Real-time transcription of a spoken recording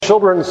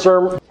children's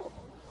sermon.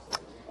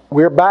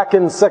 We're back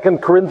in 2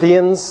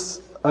 Corinthians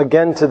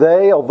again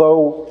today,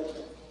 although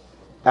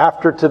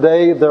after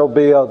today there'll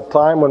be a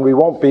time when we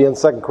won't be in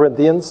 2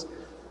 Corinthians.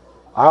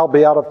 I'll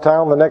be out of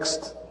town the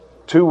next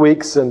 2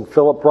 weeks and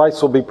Philip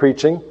Rice will be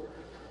preaching.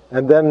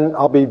 And then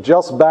I'll be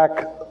just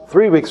back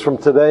 3 weeks from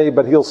today,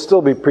 but he'll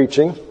still be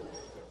preaching.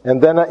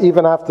 And then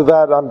even after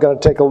that, I'm going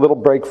to take a little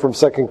break from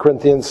 2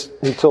 Corinthians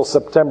until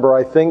September,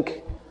 I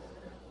think.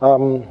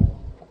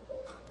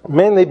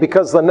 Mainly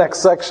because the next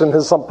section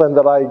is something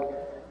that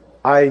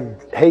I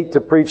hate to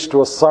preach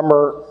to a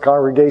summer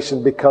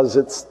congregation because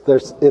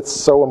it's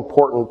so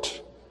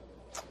important.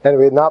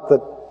 Anyway, not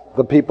that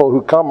the people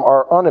who come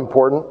are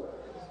unimportant,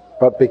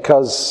 but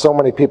because so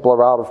many people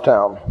are out of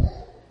town.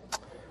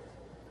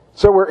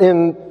 So we're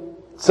in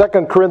 2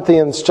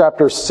 Corinthians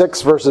chapter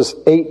 6, verses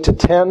 8 to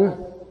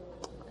 10.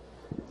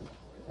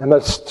 And the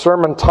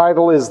sermon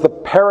title is The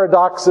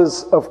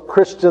Paradoxes of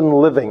Christian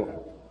Living.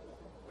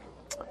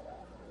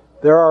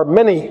 There are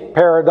many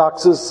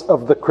paradoxes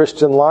of the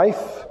Christian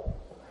life,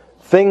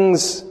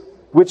 things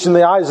which in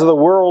the eyes of the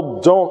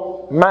world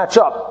don't match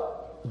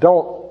up,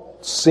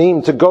 don't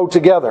seem to go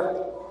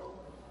together.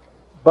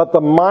 But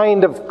the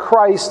mind of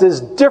Christ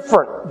is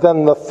different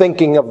than the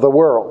thinking of the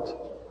world.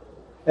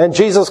 And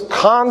Jesus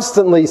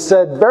constantly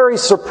said very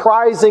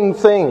surprising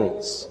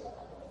things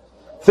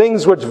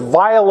which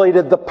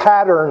violated the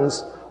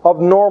patterns of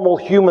normal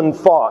human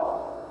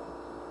thought.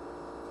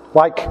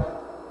 Like,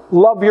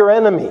 love your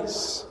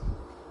enemies.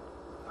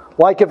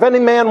 Like, if any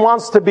man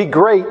wants to be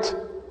great,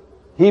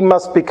 he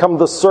must become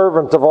the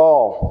servant of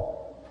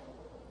all.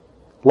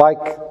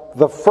 Like,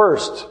 the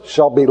first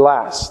shall be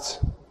last.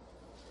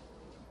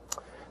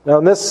 Now,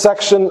 in this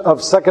section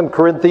of 2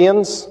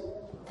 Corinthians,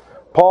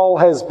 Paul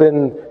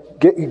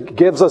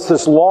gives us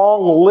this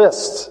long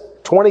list,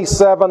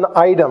 27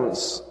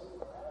 items,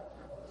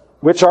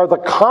 which are the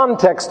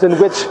context in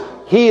which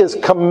he is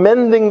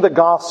commending the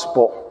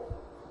gospel.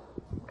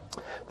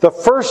 The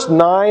first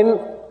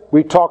 9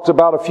 we talked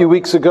about a few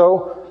weeks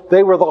ago,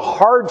 they were the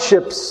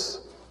hardships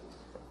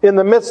in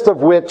the midst of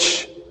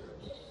which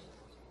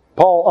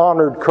Paul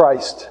honored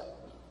Christ.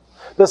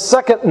 The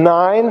second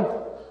 9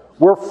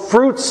 were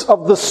fruits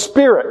of the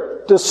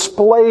Spirit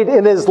displayed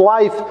in his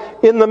life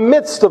in the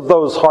midst of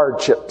those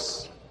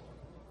hardships.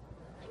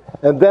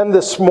 And then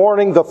this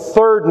morning, the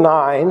third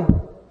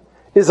 9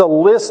 is a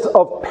list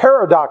of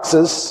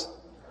paradoxes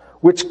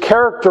which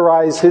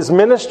characterize his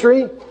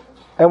ministry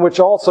and which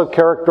also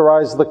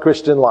characterize the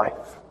Christian life.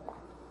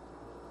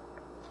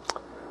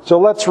 So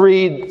let's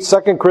read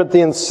 2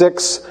 Corinthians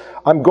 6.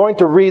 I'm going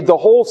to read the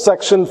whole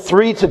section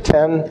 3 to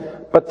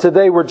 10, but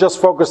today we're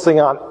just focusing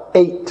on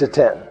 8 to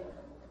 10.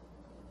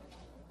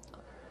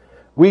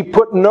 We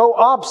put no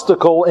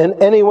obstacle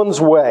in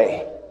anyone's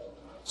way,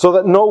 so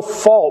that no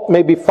fault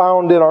may be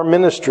found in our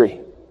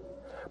ministry.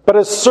 But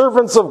as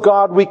servants of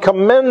God, we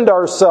commend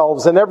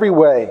ourselves in every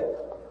way,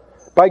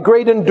 by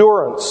great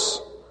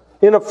endurance,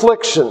 in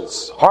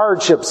afflictions,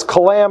 hardships,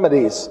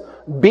 calamities,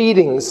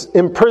 beatings,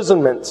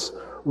 imprisonments,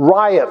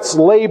 riots,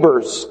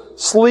 labors,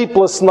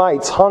 sleepless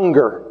nights,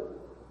 hunger,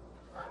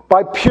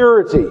 by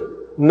purity,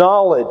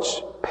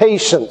 knowledge,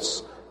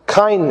 patience,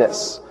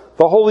 kindness,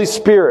 the Holy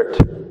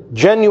Spirit,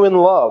 genuine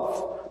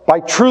love,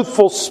 by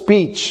truthful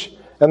speech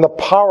and the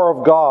power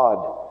of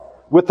God,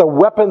 with the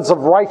weapons of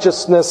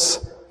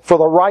righteousness for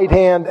the right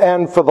hand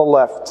and for the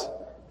left.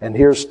 And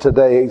here's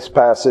today's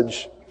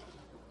passage.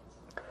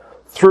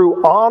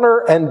 Through honor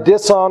and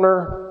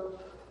dishonor,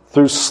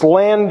 through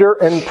slander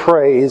and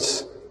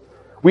praise,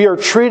 we are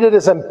treated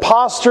as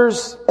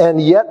impostors,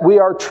 and yet we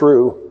are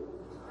true,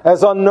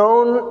 as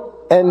unknown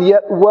and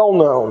yet well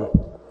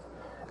known,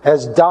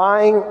 as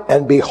dying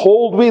and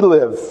behold we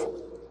live,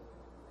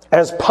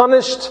 as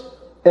punished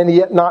and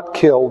yet not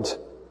killed,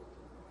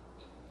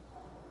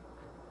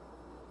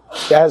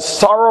 as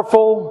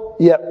sorrowful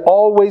yet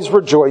always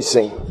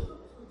rejoicing,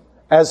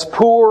 as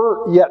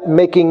poor yet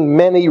making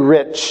many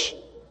rich,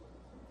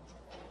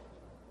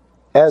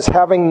 as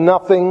having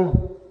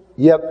nothing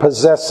yet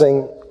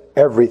possessing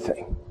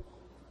everything.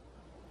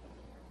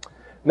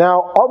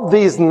 Now, of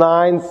these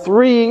 9,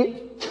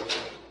 3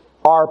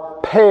 are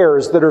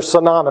pairs that are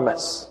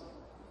synonymous.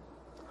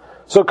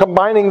 So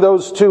combining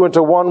those 2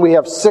 into one, we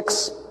have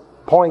 6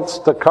 points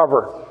to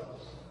cover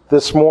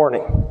this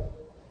morning.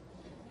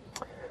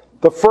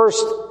 The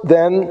first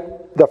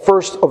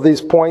of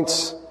these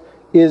points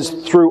is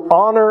through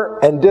honor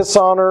and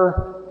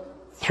dishonor,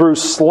 through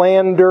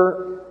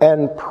slander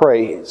and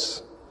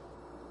praise.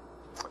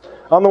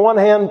 On the one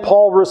hand,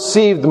 Paul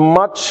received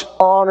much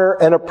honor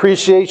and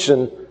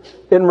appreciation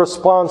in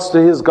response to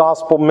his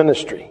gospel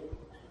ministry.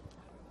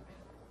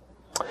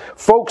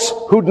 Folks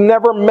who'd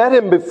never met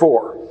him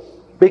before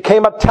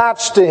became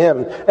attached to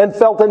him and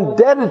felt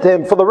indebted to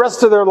him for the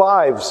rest of their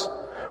lives,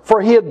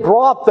 for he had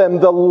brought them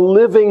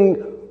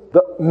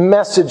the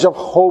message of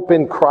hope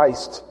in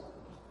Christ.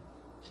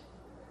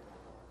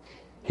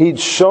 He'd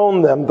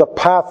shown them the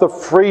path of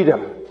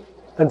freedom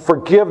and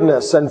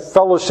forgiveness and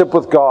fellowship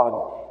with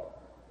God.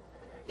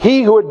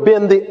 He who had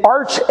been the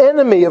arch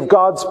enemy of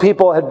God's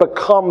people had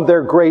become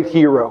their great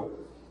hero.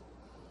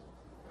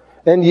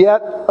 And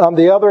yet, on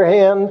the other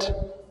hand,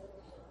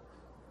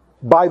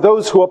 by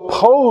those who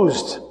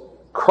opposed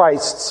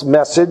Christ's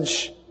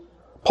message,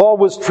 Paul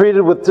was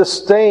treated with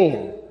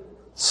disdain,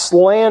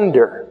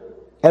 slander,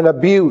 and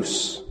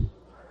abuse.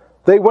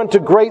 They went to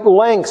great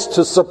lengths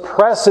to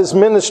suppress his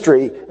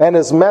ministry and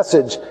his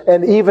message,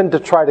 and even to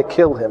try to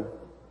kill him.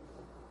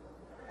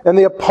 And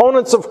the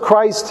opponents of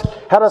Christ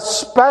had a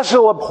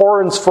special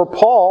abhorrence for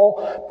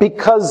Paul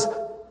because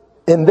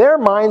in their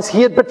minds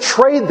he had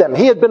betrayed them.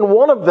 He had been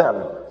one of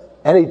them,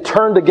 and he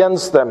turned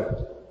against them.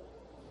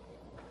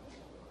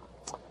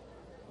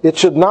 It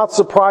should not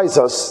surprise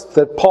us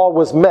that Paul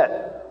was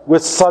met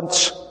with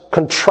such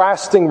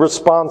contrasting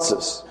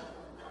responses.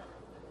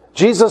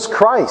 Jesus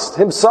Christ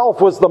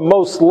himself was the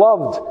most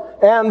loved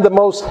and the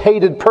most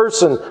hated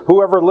person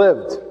who ever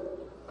lived.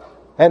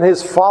 And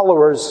his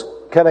followers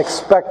can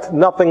expect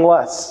nothing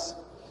less.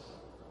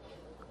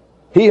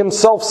 He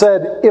himself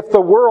said, if the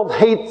world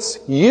hates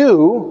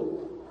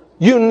you,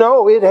 you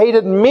know it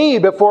hated me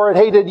before it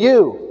hated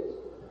you.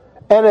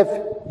 And if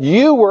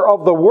you were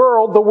of the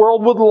world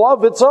would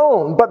love its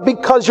own. But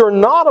because you're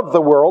not of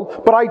the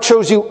world, but I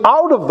chose you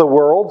out of the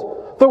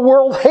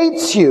world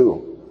hates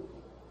you.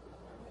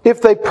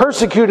 If they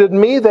persecuted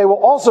me, they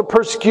will also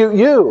persecute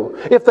you.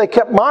 If they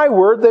kept my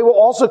word, they will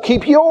also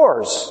keep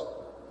yours.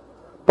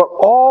 But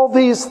all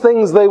these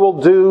things they will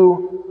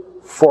do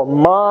for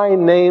my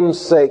name's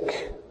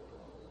sake.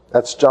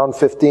 That's John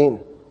 15.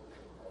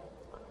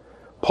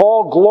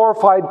 Paul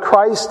glorified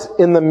Christ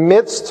in the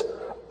midst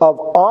of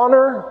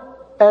honor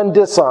and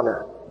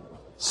dishonor,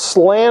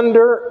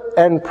 slander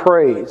and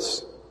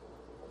praise.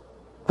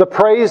 The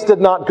praise did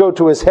not go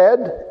to his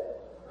head.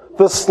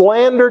 The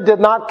slander did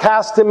not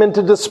cast him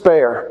into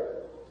despair.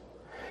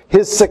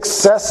 His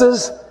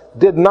successes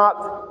did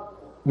not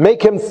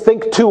make him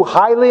think too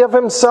highly of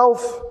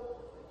himself.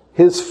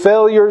 His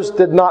failures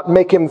did not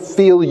make him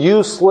feel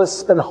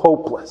useless and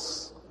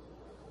hopeless.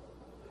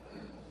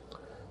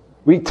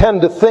 We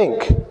tend to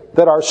think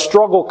that our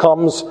struggle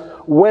comes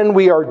when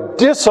we are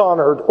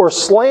dishonored or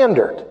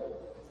slandered.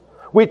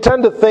 We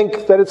tend to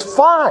think that it's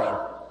fine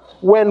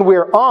when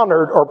we're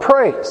honored or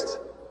praised.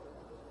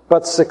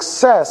 But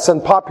success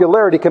and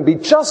popularity can be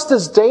just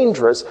as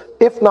dangerous,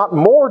 if not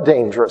more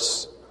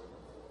dangerous,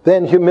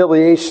 than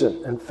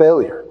humiliation and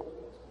failure.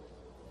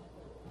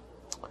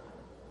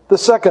 The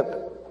second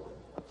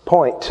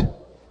point.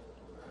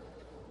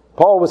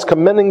 Paul was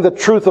commending the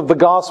truth of the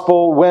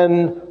gospel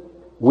when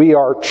we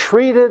are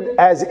treated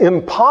as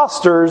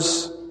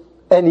impostors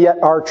and yet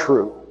are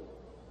true.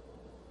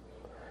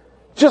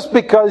 Just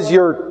because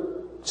you're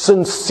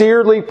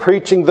sincerely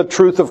preaching the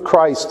truth of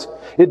Christ,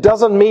 it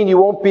doesn't mean you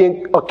won't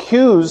be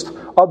accused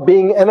of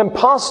being an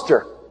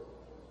impostor.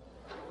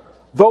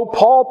 Though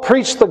Paul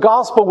preached the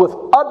gospel with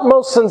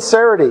utmost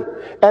sincerity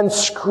and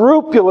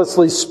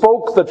scrupulously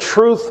spoke the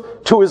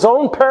truth to his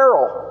own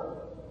peril,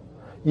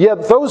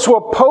 yet those who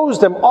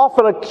opposed him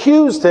often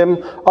accused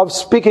him of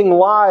speaking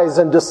lies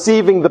and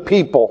deceiving the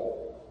people.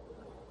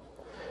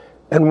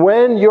 And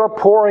when you're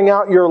pouring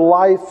out your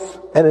life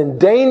and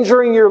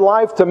endangering your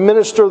life to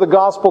minister the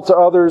gospel to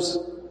others,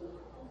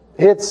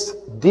 it's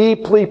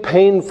deeply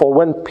painful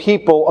when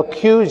people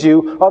accuse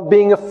you of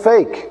being a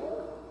fake.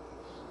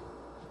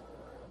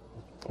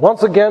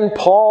 Once again,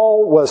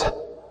 Paul was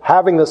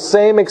having the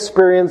same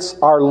experience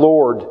our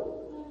Lord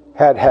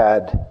had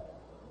had.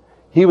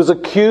 He was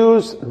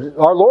accused,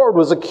 our Lord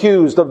was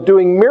accused of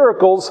doing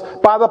miracles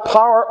by the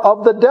power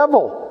of the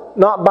devil,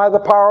 not by the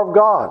power of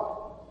God.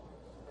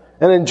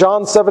 And in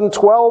John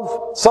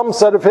 7:12, some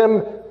said of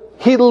him,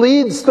 he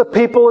leads the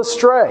people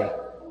astray.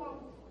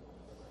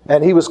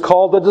 And he was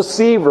called a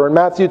deceiver in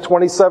Matthew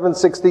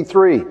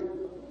 27:63.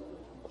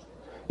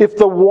 If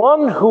the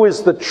one who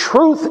is the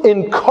truth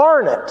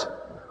incarnate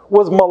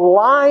was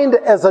maligned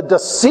as a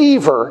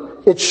deceiver,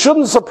 it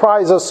shouldn't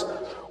surprise us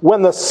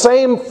when the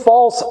same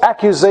false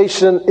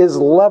accusation is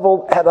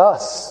leveled at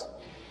us.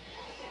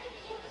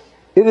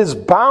 It is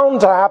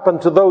bound to happen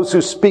to those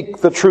who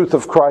speak the truth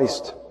of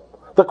Christ.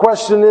 The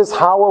question is,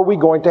 how are we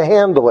going to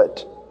handle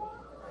it?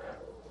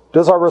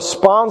 Does our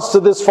response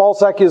to this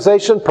false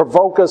accusation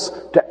provoke us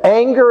to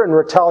anger and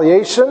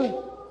retaliation?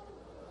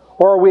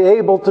 Or are we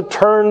able to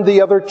turn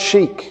the other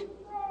cheek?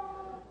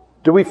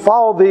 Do we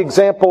follow the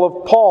example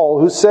of Paul,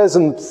 who says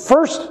in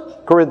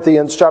 1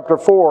 Corinthians chapter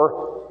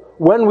 4,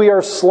 when we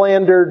are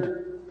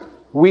slandered,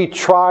 we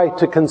try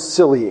to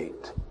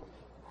conciliate.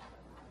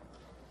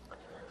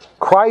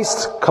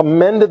 Christ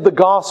commended the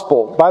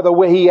gospel by the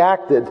way he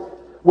acted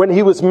when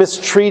he was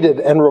mistreated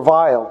and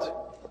reviled.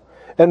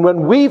 And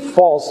when we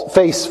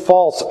face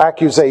false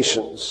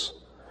accusations,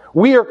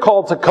 we are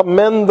called to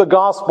commend the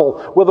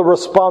gospel with a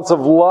response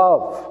of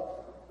love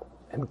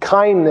and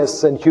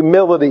kindness and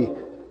humility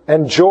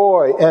and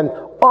joy and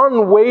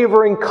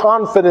unwavering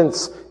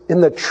confidence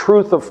in the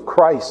truth of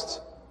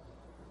Christ.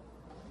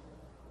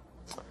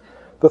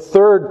 The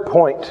third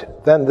point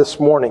then this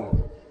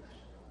morning,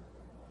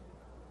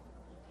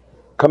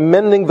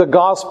 commending the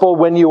gospel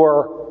when you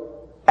are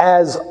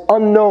as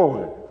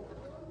unknown,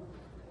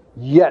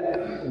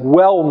 yet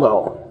well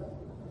known.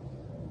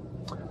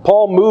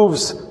 Paul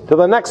moves to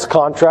the next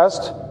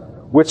contrast,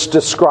 which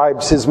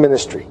describes his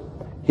ministry.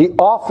 He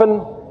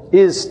often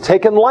is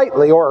taken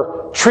lightly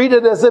or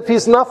treated as if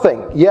he's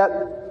nothing, yet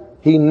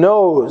he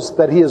knows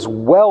that he is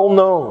well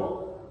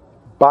known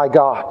by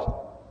God.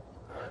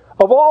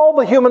 Of all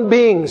the human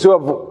beings who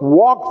have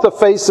walked the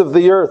face of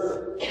the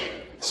earth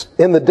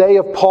in the day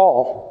of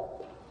Paul,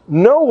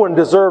 no one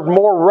deserved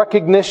more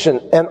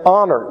recognition and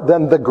honor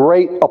than the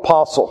great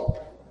apostle.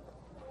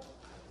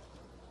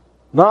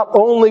 Not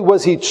only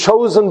was he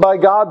chosen by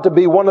God to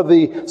be one of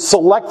the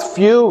select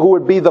few who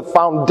would be the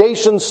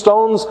foundation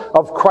stones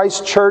of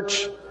Christ's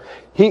church,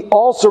 he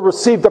also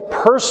received a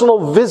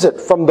personal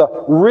visit from the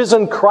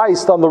risen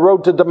Christ on the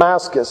road to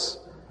Damascus.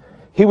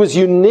 He was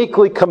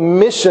uniquely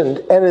commissioned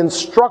and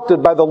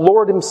instructed by the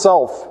Lord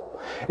himself.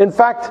 In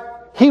fact,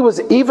 he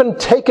was even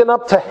taken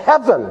up to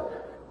heaven.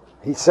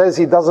 He says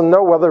he doesn't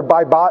know whether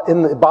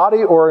in the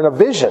body or in a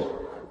vision,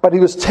 but he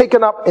was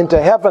taken up into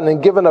heaven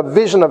and given a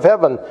vision of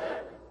heaven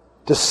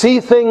to see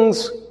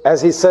things,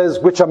 as he says,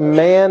 which a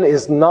man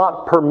is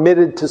not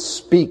permitted to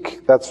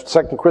speak. That's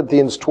 2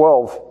 Corinthians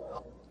 12.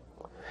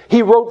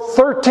 He wrote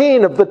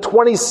 13 of the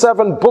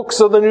 27 books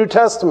of the New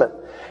Testament,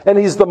 and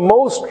he's the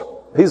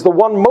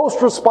one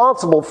most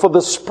responsible for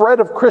the spread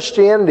of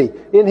Christianity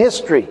in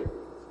history.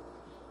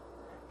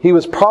 He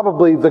was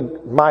probably,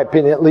 in my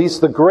opinion at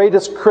least, the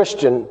greatest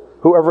Christian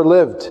who ever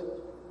lived.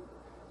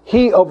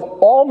 He, of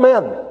all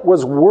men,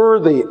 was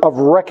worthy of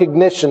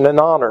recognition and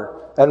honor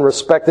and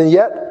respect, and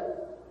yet,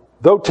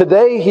 though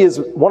today he is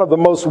one of the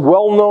most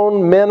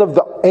well-known men of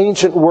the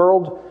ancient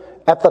world,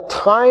 at the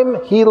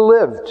time he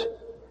lived,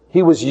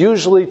 he was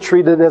usually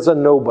treated as a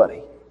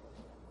nobody.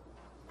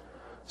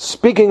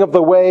 Speaking of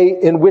the way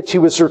in which he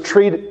was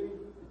treated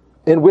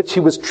in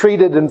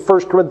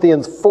 1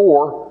 Corinthians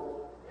 4,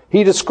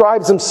 he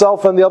describes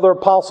himself and the other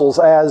apostles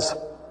as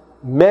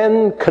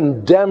men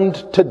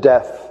condemned to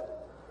death,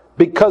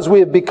 because we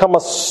have become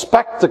a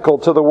spectacle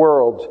to the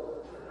world.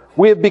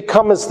 We have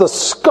become as the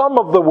scum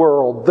of the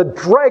world, the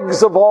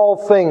dregs of all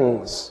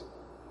things.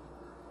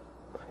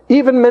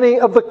 Even many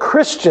of the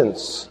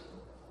Christians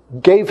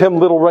gave him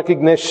little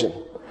recognition.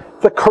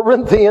 The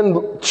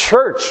Corinthian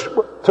church,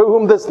 to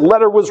whom this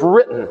letter was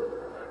written,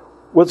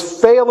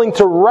 was failing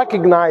to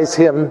recognize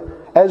him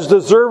as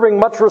deserving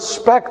much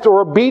respect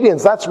or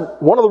obedience. That's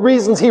one of the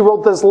reasons he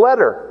wrote this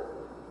letter.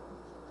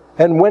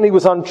 And when he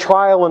was on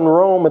trial in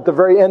Rome at the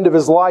very end of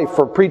his life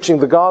for preaching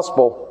the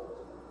gospel,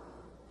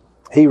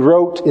 he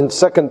wrote in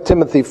 2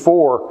 Timothy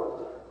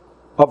 4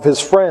 of his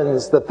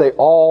friends that they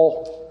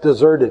all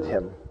deserted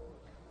him.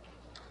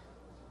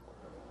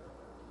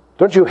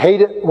 Don't you hate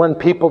it when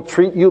people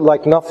treat you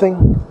like nothing?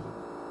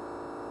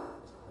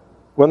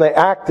 When they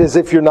act as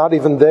if you're not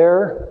even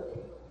there?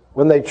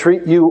 When they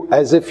treat you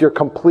as if you're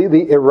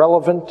completely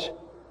irrelevant?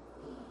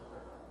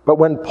 But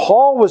when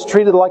Paul was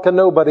treated like a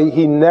nobody,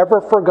 he never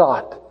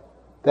forgot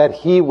that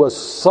he was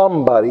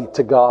somebody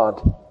to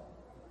God.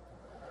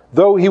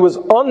 Though he was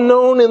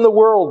unknown in the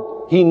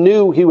world, he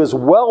knew he was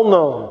well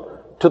known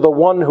to the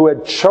one who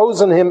had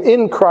chosen him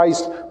in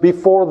Christ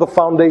before the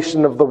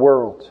foundation of the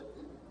world.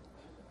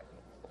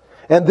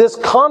 And this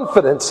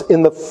confidence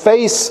in the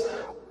face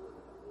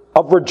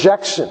of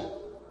rejection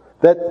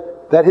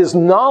that his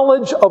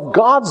knowledge of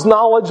God's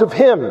knowledge of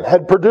him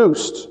had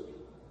produced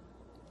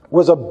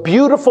was a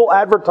beautiful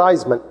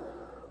advertisement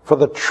for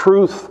the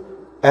truth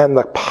and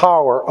the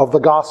power of the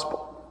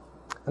gospel.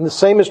 And the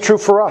same is true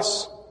for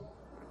us.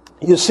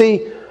 You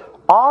see,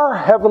 our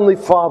Heavenly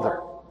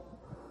Father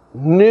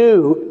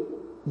knew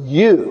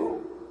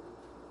you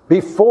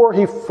before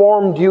He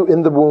formed you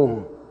in the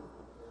womb.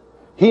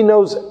 He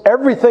knows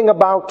everything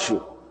about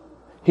you.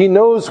 He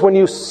knows when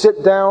you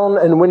sit down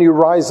and when you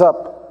rise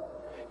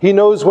up. He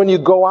knows when you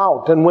go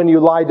out and when you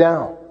lie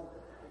down.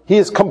 He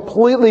is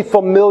completely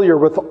familiar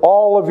with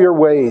all of your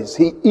ways.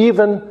 He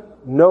even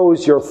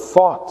knows your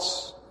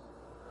thoughts.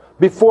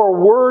 Before a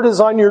word is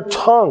on your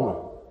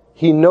tongue,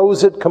 He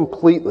knows it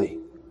completely.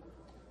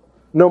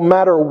 No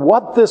matter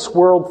what this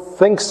world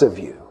thinks of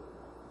you,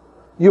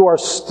 you are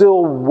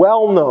still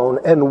well known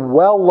and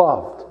well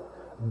loved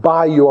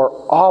by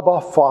your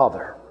Abba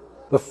Father.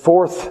 The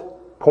fourth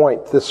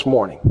point this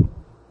morning.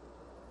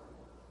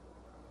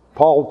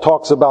 Paul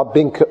talks about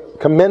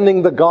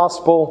commending the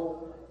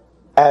gospel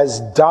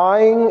as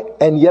dying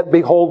and yet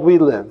behold we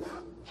live,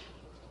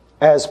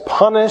 as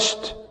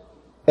punished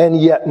and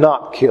yet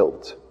not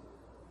killed.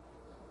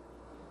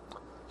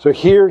 So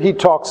here he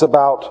talks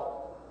about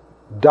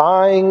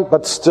dying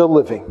but still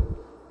living.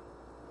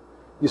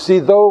 You see,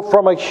 though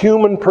from a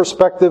human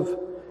perspective,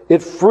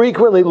 it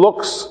frequently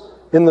looks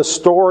in the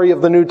story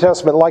of the New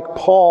Testament like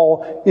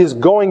Paul is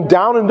going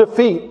down in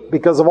defeat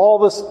because of all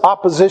this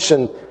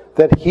opposition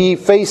that he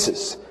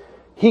faces.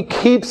 He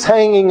keeps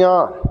hanging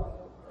on.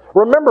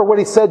 Remember what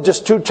he said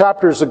just 2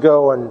 chapters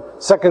ago in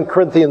 2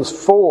 Corinthians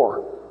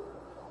 4.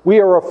 We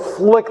are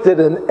afflicted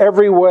in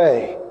every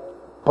way,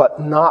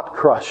 but not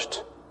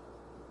crushed.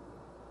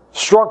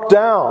 Struck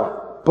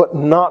down, but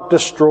not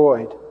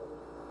destroyed.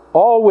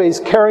 always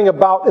carrying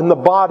about in the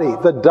body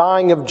the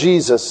dying of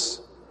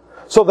Jesus,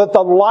 so that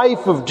the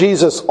life of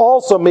Jesus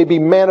also may be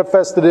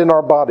manifested in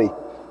our body.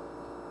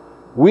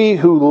 We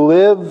who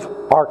live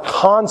are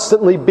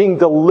constantly being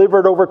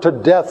delivered over to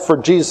death for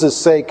Jesus'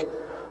 sake,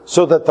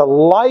 so that the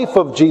life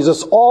of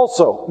Jesus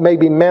also may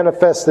be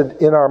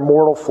manifested in our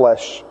mortal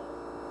flesh.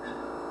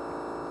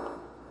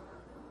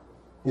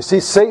 You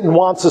see, Satan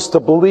wants us to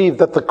believe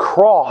that the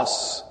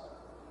cross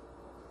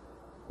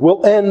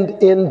will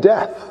end in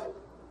death,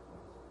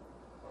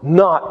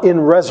 not in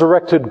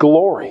resurrected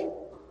glory.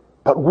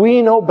 But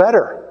we know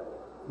better.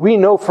 We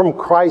know from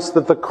Christ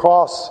that the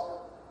cross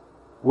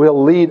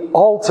will lead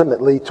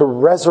ultimately to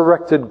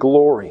resurrected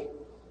glory.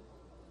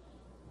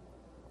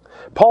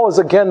 Paul is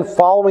again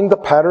following the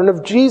pattern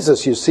of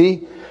Jesus, you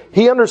see.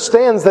 He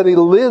understands that he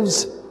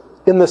lives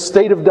in the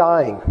state of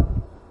dying.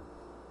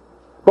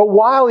 But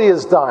while he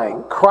is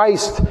dying,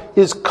 Christ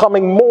is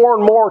coming more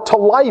and more to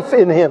life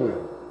in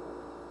him.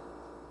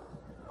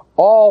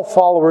 All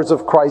followers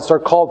of Christ are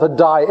called to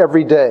die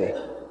every day.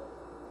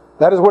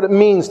 That is what it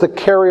means to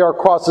carry our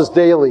crosses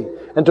daily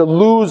and to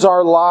lose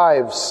our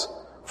lives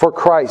for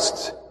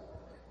Christ.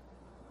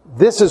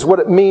 This is what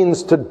it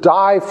means to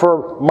die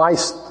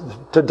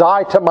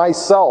to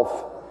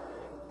myself,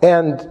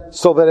 and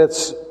so that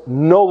it's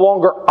no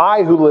longer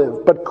I who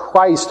live, but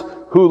Christ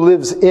who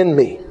lives in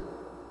me.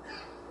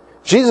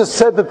 Jesus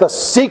said that the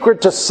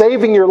secret to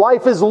saving your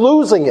life is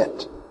losing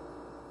it.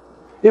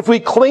 If we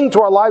cling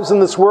to our lives in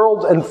this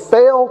world and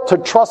fail to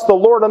trust the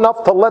Lord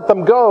enough to let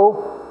them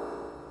go,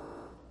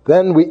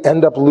 then we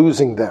end up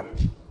losing them.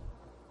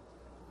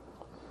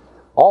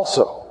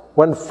 Also,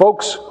 when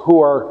folks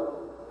who are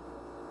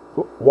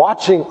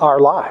watching our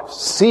lives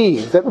see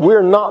that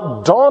we're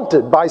not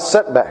daunted by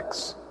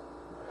setbacks,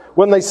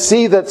 when they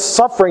see that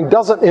suffering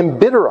doesn't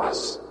embitter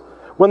us,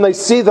 when they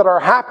see that our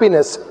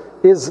happiness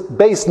is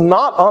based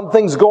not on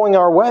things going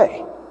our way,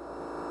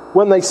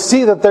 when they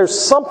see that there's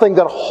something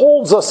that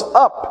holds us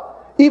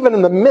up even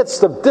in the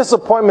midst of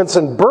disappointments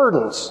and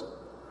burdens,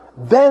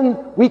 then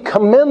we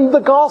commend the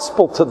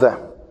gospel to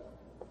them.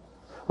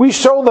 We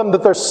show them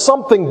that there's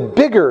something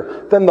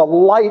bigger than the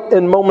light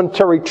and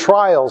momentary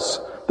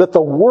trials that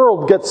the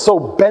world gets so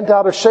bent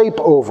out of shape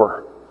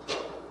over.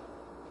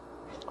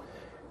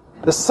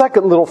 The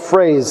second little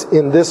phrase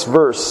in this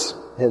verse,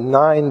 in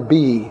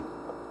 9b,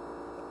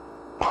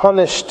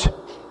 punished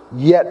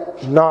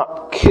yet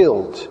not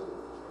killed,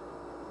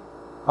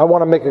 I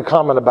want to make a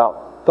comment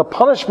about. The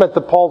punishment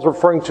that Paul's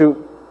referring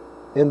to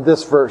in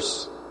this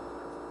verse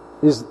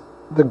is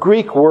the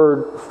Greek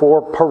word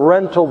for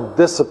parental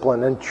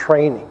discipline and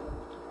training.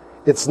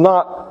 It's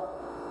not,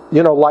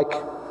 like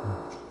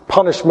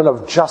punishment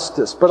of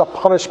justice, but a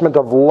punishment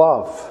of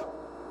love.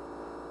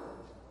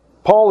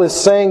 Paul is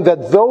saying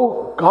that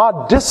though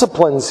God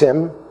disciplines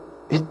him,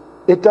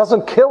 it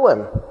doesn't kill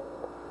him.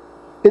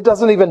 It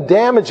doesn't even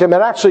damage him.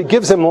 It actually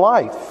gives him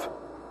life.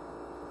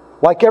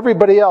 Like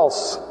everybody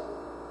else,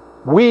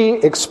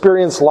 we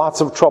experience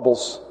lots of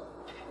troubles,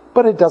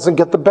 but it doesn't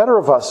get the better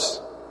of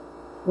us.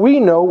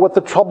 We know what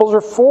the troubles are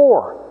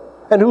for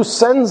and who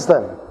sends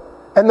them,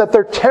 and that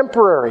they're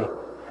temporary,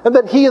 and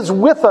that He is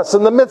with us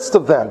in the midst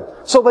of them,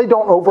 so they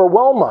don't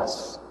overwhelm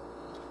us.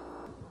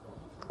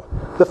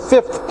 The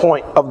fifth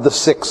point of the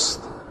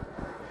sixth,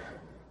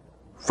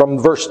 from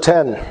verse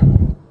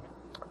 10,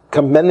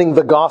 commending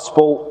the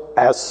gospel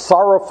as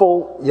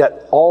sorrowful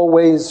yet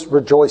always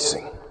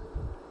rejoicing.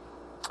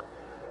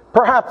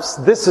 Perhaps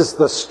this is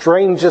the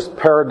strangest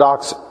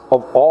paradox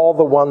of all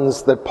the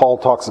ones that Paul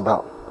talks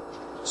about.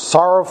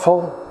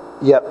 Sorrowful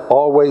yet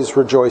always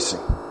rejoicing.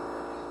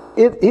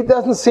 He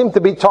doesn't seem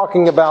to be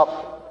talking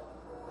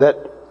about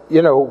that,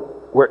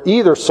 we're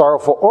either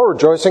sorrowful or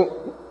rejoicing,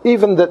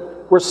 even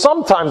that we're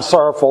sometimes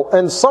sorrowful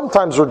and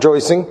sometimes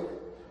rejoicing.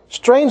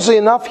 Strangely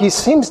enough, he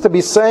seems to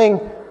be saying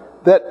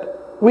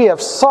that we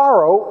have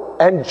sorrow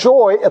and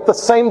joy at the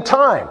same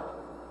time.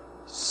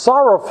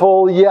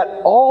 Sorrowful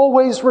yet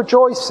always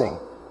rejoicing.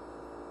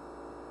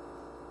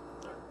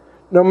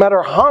 No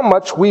matter how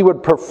much we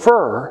would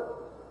prefer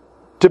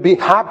to be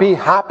happy,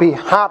 happy,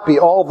 happy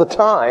all the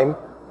time,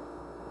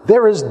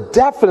 there is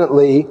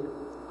definitely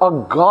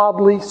a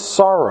godly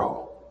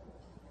sorrow.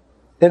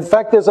 In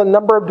fact, there's a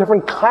number of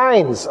different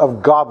kinds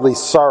of godly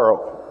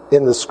sorrow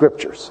in the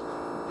Scriptures.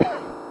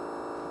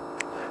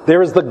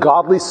 There is the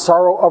godly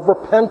sorrow of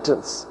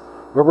repentance,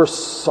 where we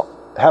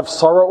have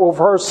sorrow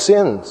over our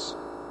sins.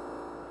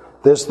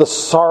 There's the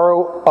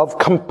sorrow of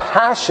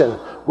compassion,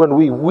 when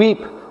we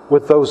weep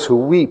with those who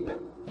weep.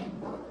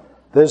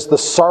 There's the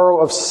sorrow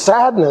of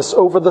sadness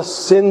over the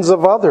sins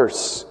of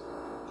others,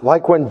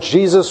 like when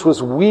Jesus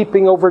was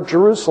weeping over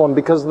Jerusalem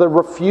because of the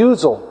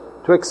refusal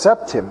to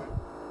accept Him.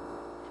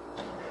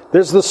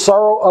 There's the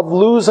sorrow of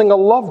losing a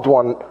loved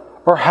one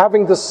or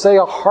having to say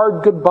a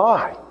hard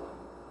goodbye.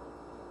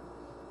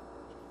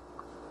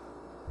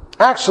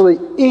 Actually,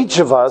 each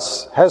of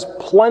us has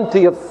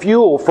plenty of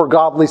fuel for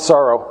godly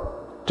sorrow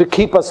to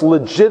keep us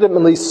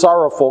legitimately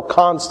sorrowful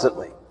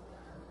constantly.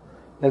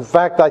 In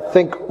fact, I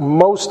think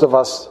most of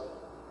us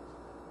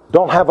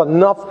don't have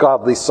enough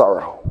godly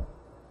sorrow.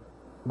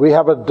 We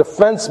have a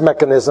defense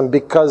mechanism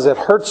because it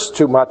hurts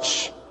too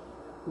much.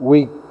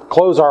 We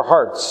close our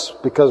hearts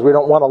because we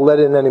don't want to let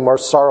in any more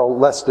sorrow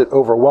lest it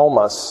overwhelm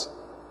us.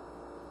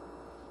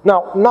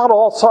 Now, not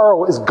all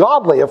sorrow is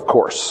godly, of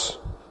course.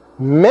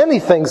 Many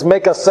things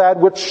make us sad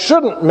which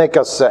shouldn't make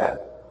us sad.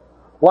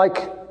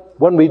 Like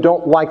when we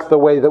don't like the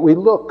way that we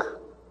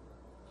look.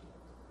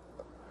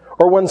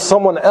 Or when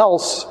someone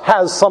else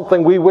has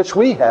something we wish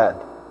we had.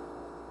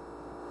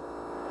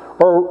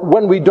 Or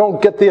when we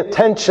don't get the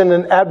attention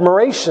and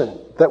admiration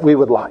that we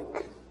would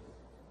like.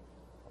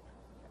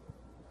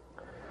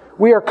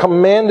 We are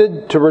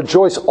commanded to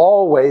rejoice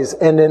always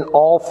and in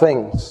all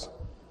things.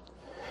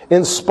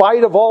 In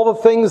spite of all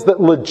the things that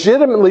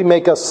legitimately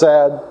make us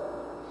sad,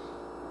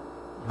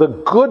 the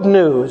good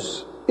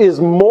news is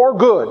more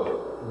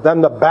good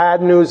than the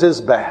bad news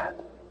is bad.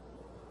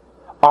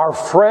 Our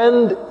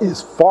friend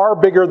is far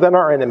bigger than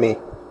our enemy.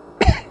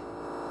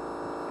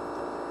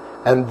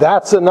 And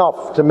that's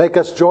enough to make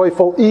us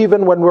joyful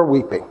even when we're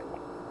weeping.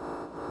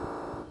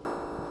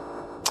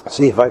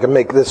 See if I can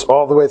make this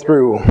all the way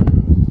through.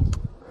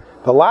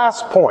 The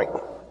last point,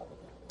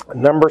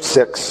 number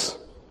 6.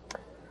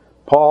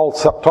 Paul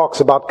talks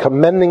about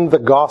commending the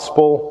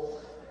gospel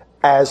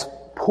as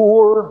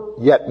poor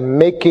yet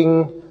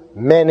making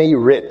many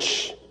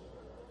rich.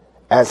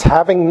 As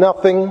having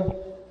nothing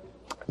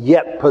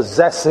yet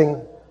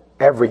possessing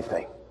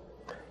everything.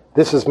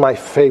 This is my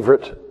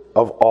favorite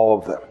of all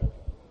of them.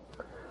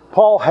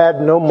 Paul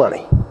had no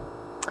money.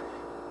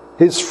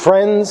 His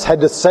friends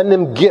had to send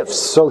him gifts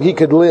so he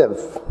could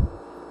live.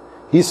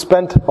 He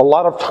spent a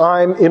lot of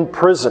time in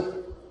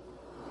prison.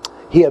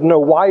 He had no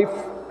wife,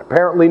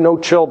 apparently no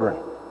children.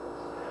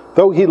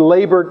 Though he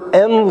labored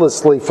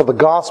endlessly for the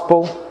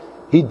gospel,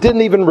 he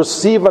didn't even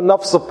receive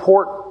enough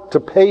support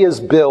to pay his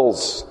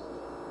bills.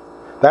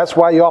 That's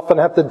why he often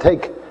had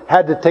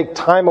to take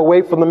time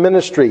away from the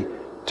ministry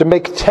to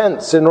make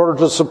tents in order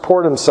to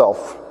support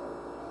himself.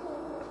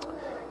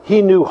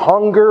 He knew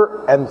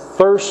hunger and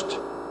thirst,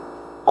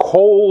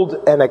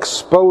 cold and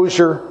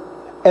exposure,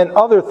 and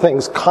other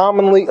things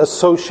commonly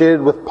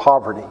associated with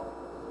poverty.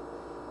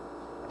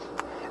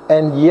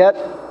 And yet,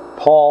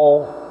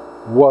 Paul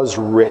was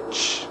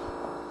rich,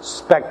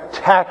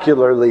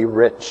 spectacularly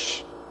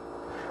rich,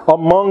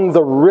 among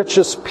the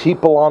richest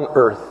people on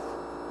earth.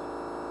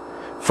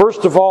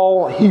 First of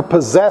all, he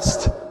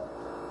possessed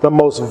the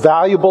most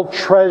valuable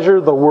treasure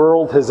the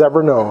world has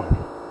ever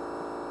known.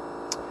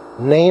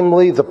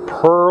 Namely, the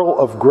pearl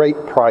of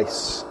great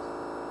price.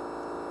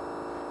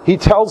 He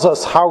tells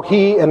us how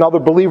he and other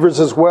believers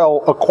as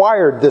well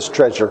acquired this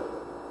treasure.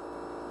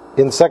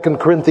 In 2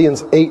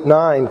 Corinthians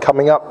 8:9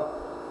 coming up,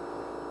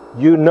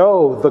 you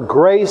know the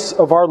grace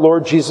of our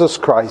Lord Jesus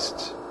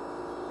Christ,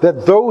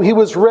 that though he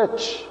was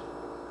rich,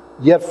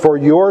 yet for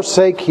your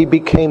sake he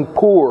became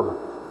poor,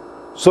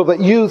 so that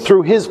you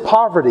through his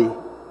poverty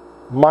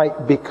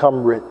might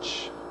become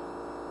rich.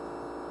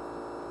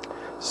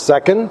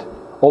 Second,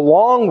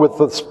 along with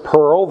this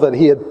pearl that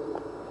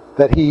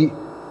he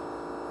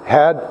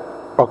had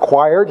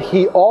acquired,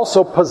 he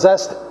also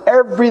possessed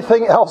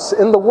everything else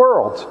in the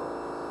world.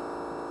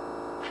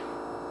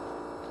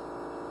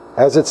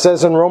 As it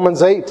says in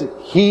Romans 8,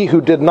 he who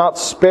did not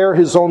spare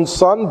his own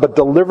son, but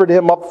delivered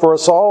him up for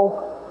us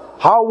all,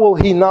 how will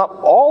he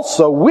not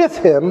also with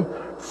him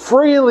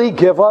freely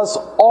give us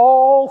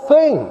all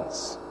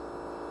things?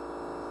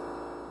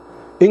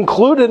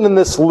 Included in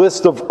this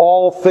list of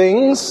all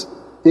things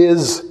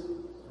is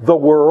the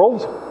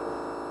world,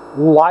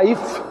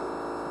 life,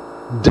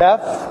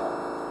 death,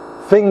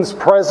 things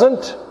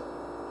present,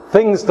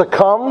 things to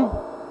come.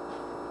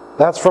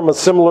 That's from a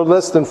similar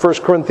list in 1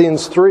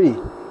 Corinthians 3.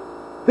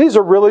 These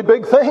are really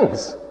big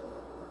things.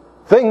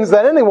 Things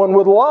that anyone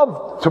would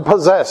love to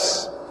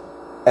possess.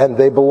 And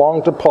they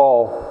belong to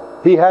Paul.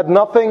 He had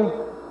nothing.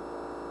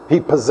 He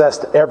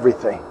possessed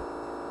everything.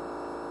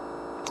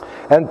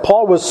 And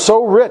Paul was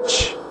so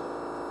rich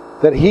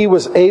that he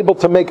was able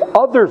to make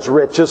others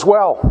rich as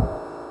well.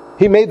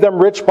 He made them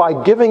rich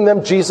by giving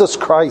them Jesus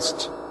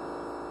Christ.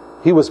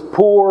 He was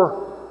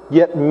poor,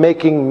 yet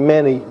making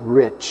many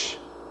rich.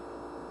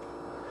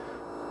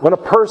 When a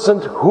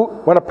person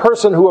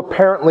who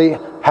apparently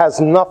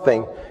has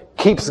nothing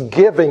keeps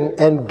giving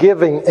and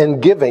giving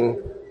and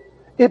giving,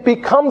 it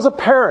becomes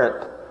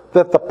apparent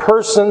that the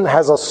person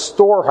has a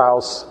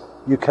storehouse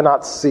you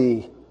cannot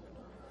see.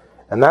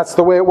 And that's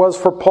the way it was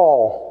for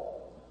Paul.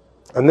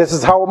 And this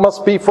is how it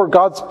must be for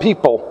God's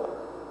people.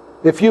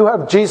 If you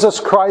have Jesus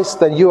Christ,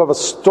 then you have a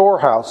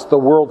storehouse the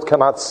world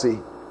cannot see.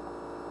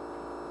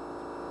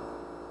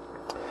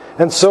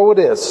 And so it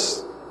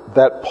is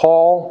that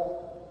Paul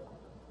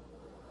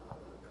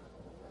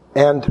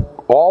and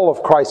all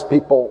of Christ's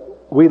people,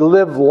 we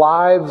live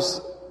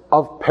lives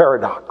of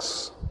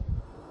paradox.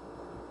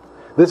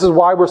 This is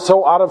why we're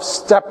so out of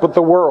step with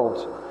the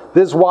world.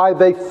 This is why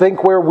they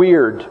think we're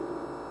weird.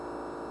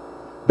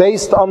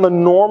 Based on the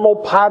normal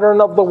pattern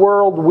of the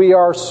world, we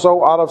are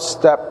so out of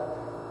step.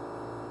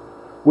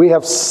 We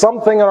have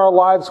something in our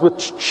lives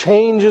which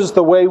changes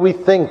the way we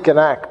think and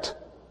act.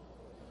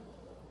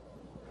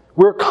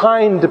 We're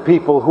kind to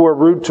people who are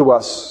rude to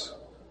us.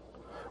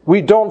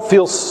 We don't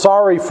feel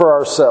sorry for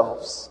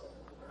ourselves.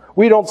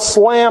 We don't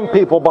slam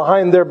people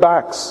behind their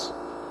backs.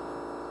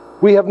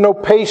 We have no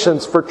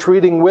patience for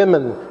treating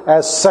women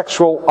as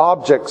sexual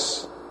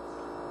objects.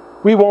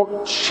 We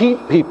won't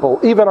cheat people,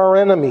 even our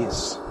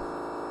enemies.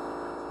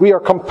 We are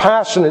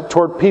compassionate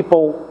toward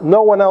people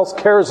no one else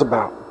cares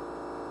about,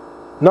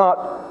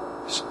 not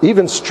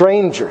even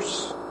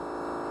strangers.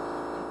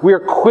 We are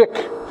quick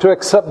to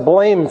accept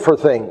blame for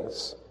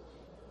things.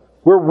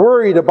 We're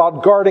worried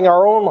about guarding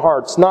our own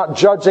hearts, not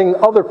judging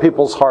other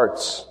people's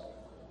hearts.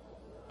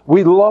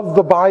 We love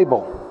the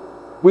Bible.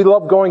 We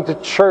love going to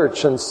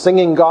church and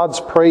singing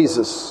God's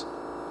praises.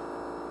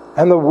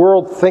 And the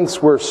world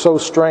thinks we're so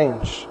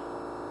strange.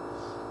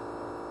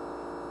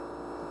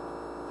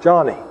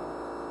 Johnny.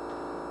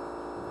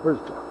 Where's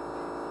Johnny?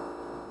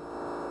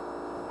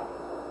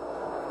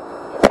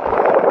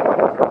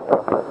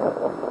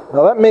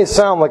 Now that may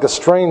sound like a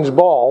strange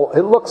ball.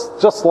 It looks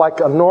just like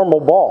a normal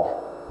ball.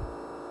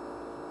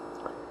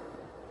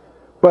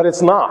 But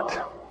it's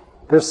not.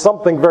 There's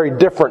something very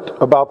different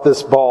about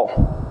this ball.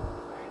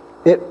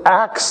 It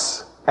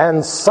acts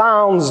and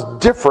sounds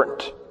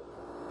different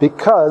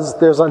because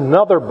there's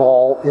another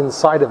ball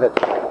inside of it.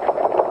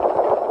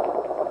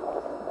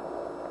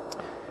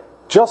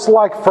 Just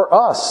like for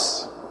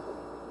us,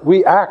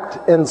 we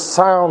act and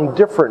sound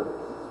different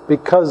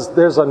because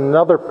there's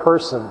another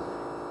person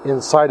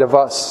inside of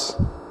us.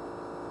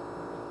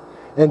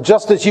 And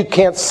just as you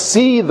can't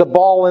see the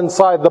ball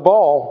inside the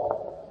ball,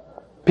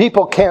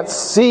 people can't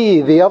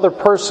see the other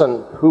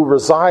person who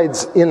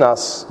resides in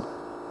us.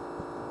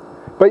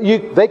 But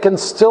they can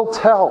still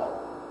tell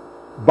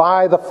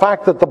by the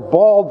fact that the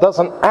ball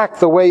doesn't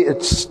act the way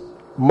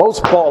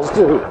most balls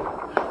do.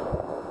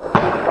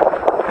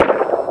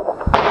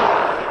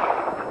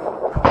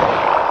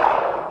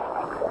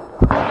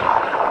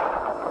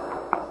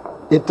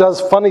 It does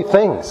funny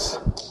things.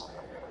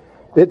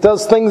 It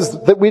does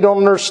things that we don't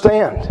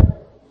understand.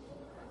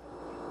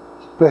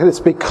 But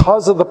it's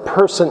because of the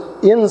person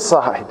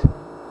inside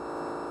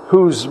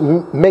who's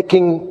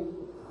making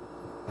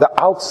the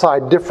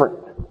outside different.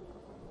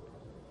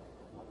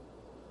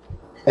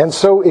 And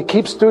so it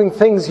keeps doing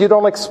things you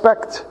don't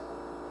expect.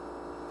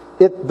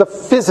 The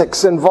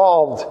physics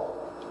involved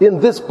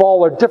in this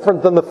ball are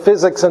different than the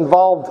physics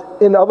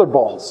involved in other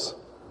balls.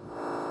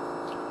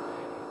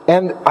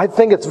 And I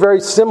think it's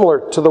very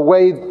similar to the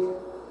way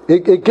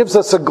it gives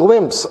us a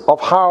glimpse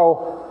of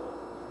how,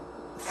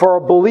 for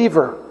a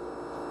believer,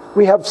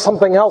 we have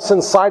something else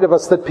inside of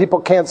us that people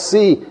can't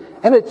see.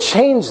 And it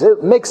changes.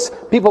 It makes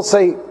people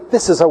say,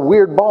 this is a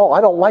weird ball.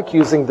 I don't like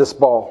using this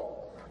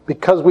ball.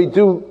 Because we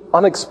do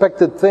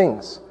unexpected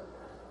things.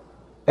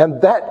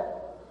 And that,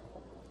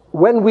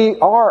 when we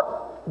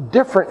are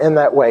different in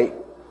that way,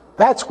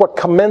 that's what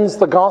commends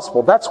the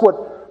gospel. That's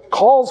what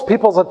calls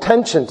people's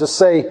attention to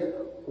say,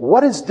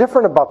 what is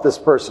different about this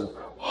person?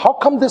 How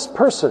come this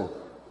person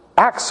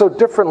acts so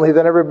differently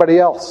than everybody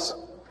else?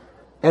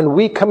 And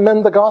we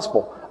commend the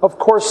gospel. Of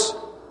course,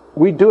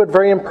 we do it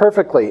very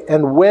imperfectly.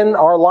 And when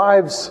our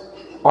lives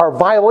are a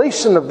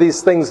violation of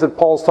these things that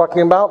Paul's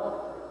talking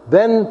about,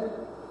 then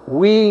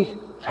we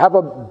have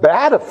a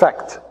bad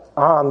effect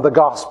on the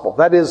gospel.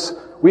 That is,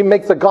 we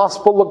make the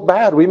gospel look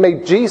bad. We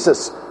make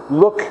Jesus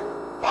look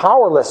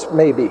powerless,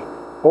 maybe,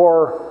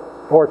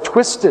 or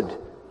twisted.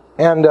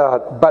 And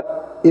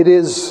but it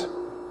is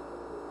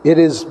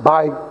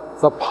by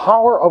the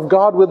power of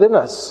God within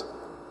us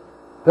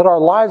that our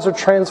lives are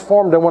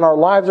transformed. And when our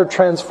lives are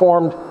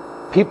transformed,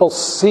 people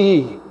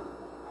see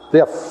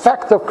the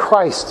effect of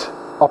Christ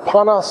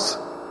upon us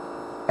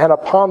and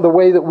upon the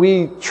way that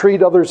we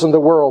treat others in the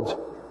world.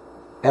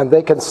 And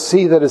they can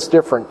see that it's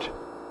different.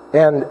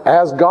 And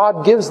as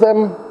God gives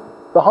them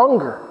the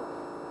hunger,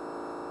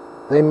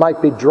 they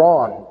might be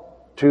drawn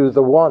to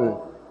the one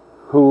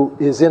who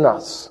is in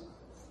us,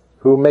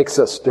 who makes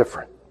us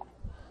different.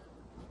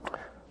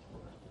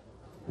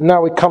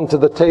 Now we come to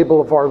the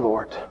table of our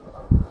Lord,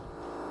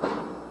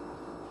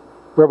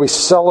 where we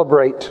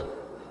celebrate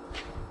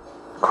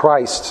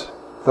Christ,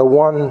 the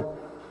one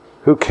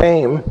who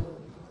came,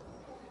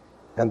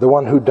 and the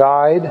one who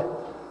died,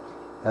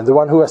 and the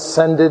one who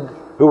ascended,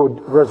 who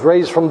was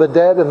raised from the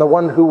dead, and the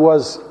one who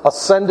was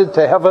ascended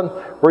to heaven,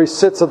 where he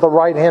sits at the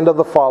right hand of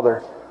the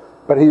Father.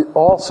 But he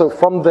also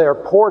from there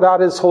poured out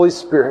his Holy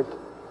Spirit,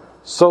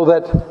 so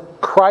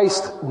that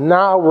Christ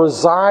now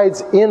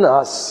resides in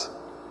us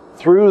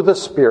through the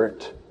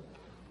Spirit.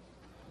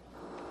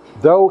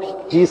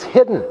 Though he's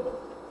hidden.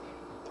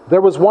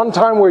 There was one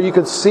time where you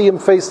could see him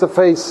face to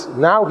face.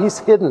 Now he's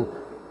hidden.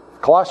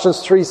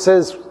 Colossians 3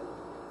 says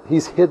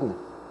he's hidden.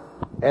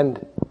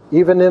 And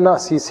even in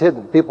us, he's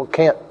hidden. People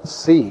can't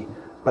see,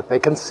 but they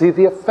can see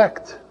the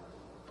effect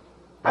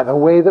by the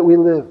way that we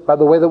live, by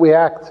the way that we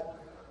act,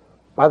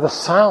 by the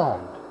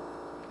sound.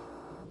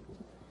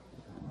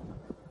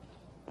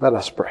 Let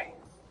us pray.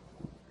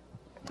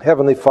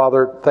 Heavenly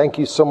Father, thank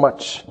you so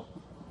much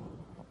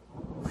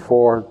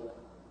for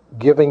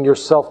giving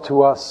yourself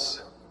to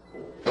us.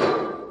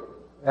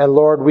 And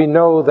Lord, we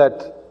know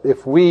that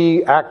if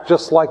we act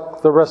just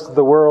like the rest of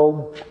the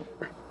world,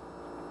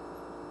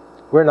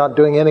 we're not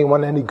doing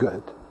anyone any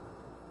good.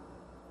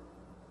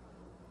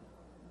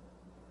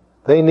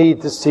 They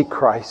need to see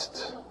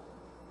Christ.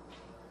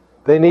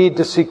 They need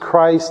to see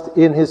Christ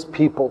in His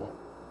people.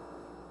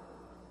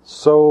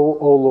 So,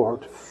 O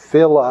Lord,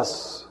 fill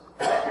us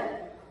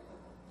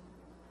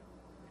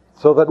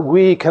so that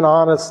we can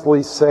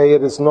honestly say,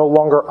 it is no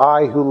longer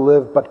I who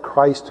live, but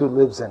Christ who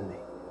lives in me.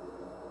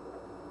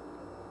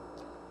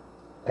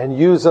 And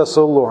use us,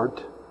 O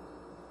Lord,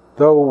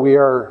 though we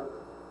are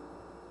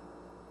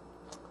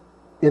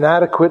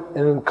inadequate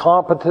and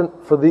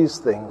incompetent for these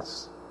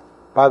things,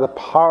 by the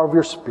power of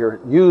your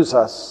Spirit, use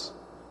us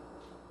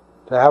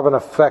to have an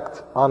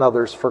effect on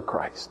others for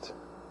Christ.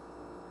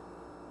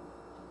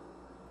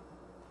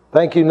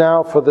 Thank you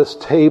now for this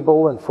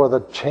table and for the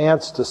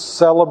chance to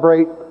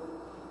celebrate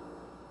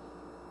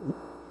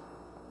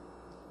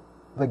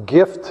the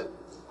gift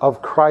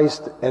of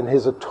Christ and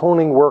His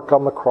atoning work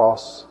on the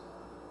cross.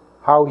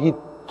 How He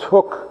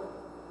took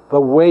the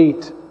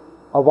weight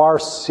of our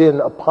sin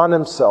upon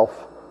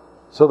Himself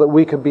so that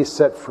we could be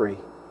set free.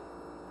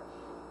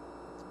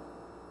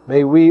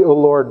 May we, O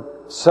Lord,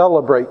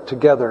 celebrate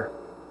together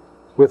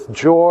with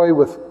joy,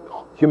 with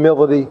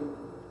humility,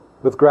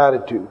 with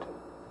gratitude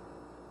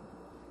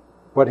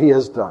what He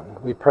has done.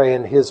 We pray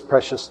in His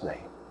precious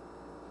name.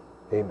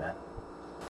 Amen.